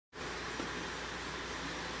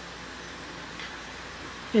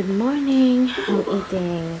Good morning. I'm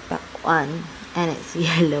eating pakwan and it's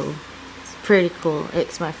yellow. It's pretty cool.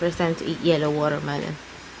 It's my first time to eat yellow watermelon.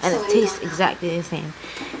 And it tastes exactly the same.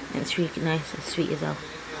 And it's really nice and sweet as well.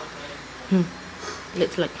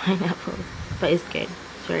 Looks like pineapple. But it's good.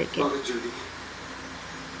 It's very good.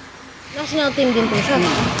 National team din po siya.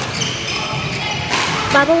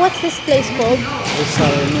 Baba, what's this place called?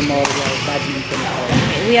 Rizal Memorial Badminton Court.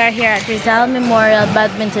 We are here at Rizal Memorial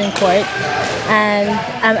Badminton Court and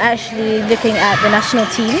I'm actually looking at the national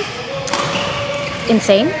team.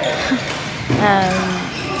 Insane.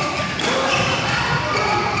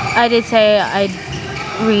 I did say I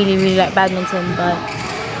really like badminton, but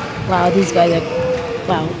wow, these guys are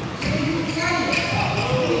wow.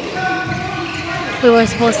 We were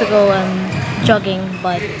supposed to go jogging,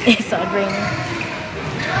 but it started raining.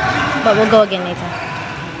 But we'll go again later.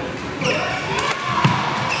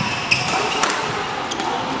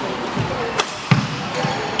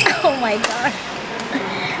 Oh my god.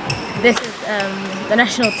 This is the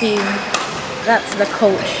national team. That's the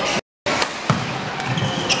coach.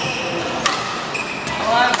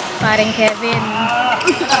 Paring Kevin.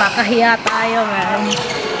 Makahiya tayo, man.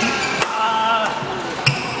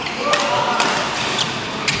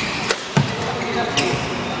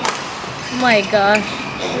 Oh my gosh.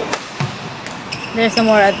 There's some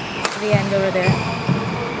more at the end over there.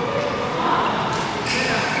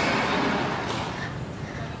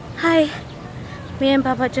 Hi. Me and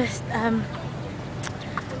Papa just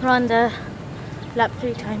run the lap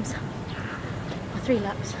 3 times. Or 3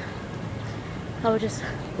 laps. I was just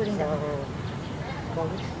putting down.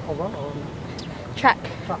 Track.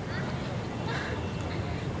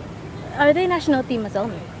 Are they national team as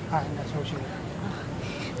well? National team.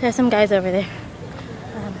 There's some guys over there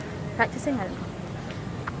practicing. I don't know.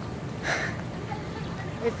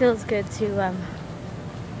 It feels good to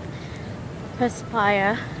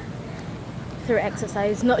perspire through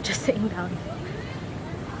exercise, not just sitting down.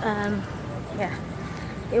 Yeah,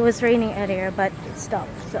 it was raining earlier, but it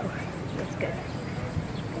stopped, so it's good.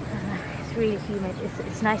 It's really humid.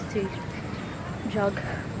 It's nice to jog,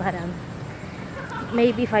 but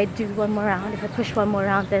maybe if I do one more round, if I push one more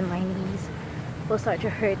round, then my knees will start to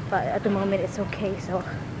hurt. But at the moment, it's okay, so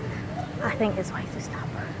I think it's wise to stop.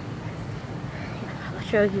 Yeah, I'll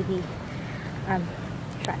show you the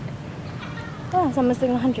track. Oh, someone's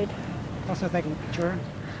doing 100. Also taking a picture.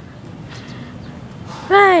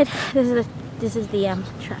 Right, this is the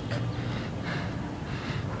track.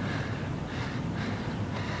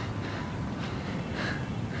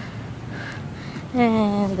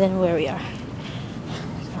 And then where we are.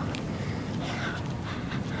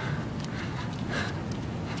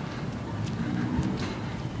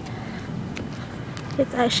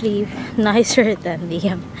 It's actually nicer than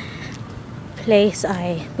the place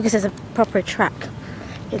because it's a proper track.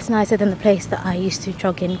 It's nicer than the place that I used to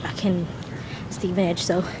jog in back in Stevenage,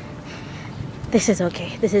 so this is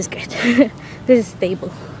okay. This is good. This is stable.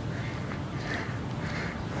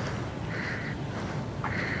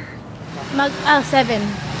 Seven.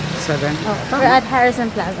 7. Oh, we're at Harrison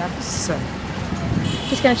Plaza. 7.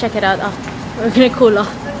 Just gonna check it out. Oh, we're gonna cool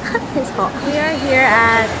off. It's hot. We are here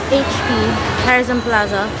at HP Harrison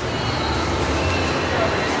Plaza.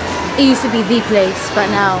 It used to be the place, but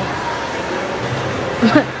now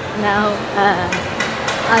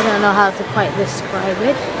I don't know how to quite describe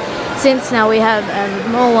it. Since now we have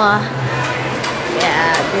MOA.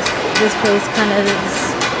 Yeah, this place kind of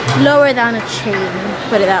is lower down a chain.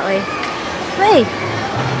 Put it that way. Hey.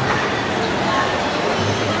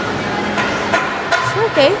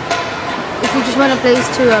 Okay, if you just want a place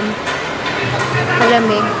to follow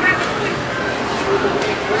me.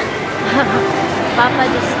 Papa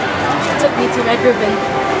just took me to Red Ribbon.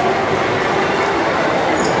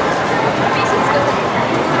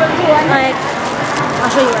 Like, I'll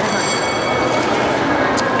show you what I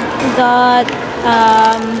got. Got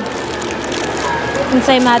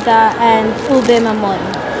ensaymada and ube mamon.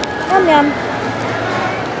 Yum yum.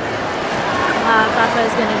 Papa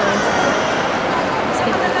is gonna go inside.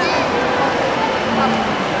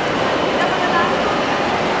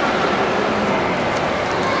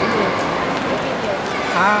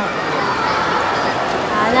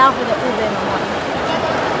 Now for the ube mamon.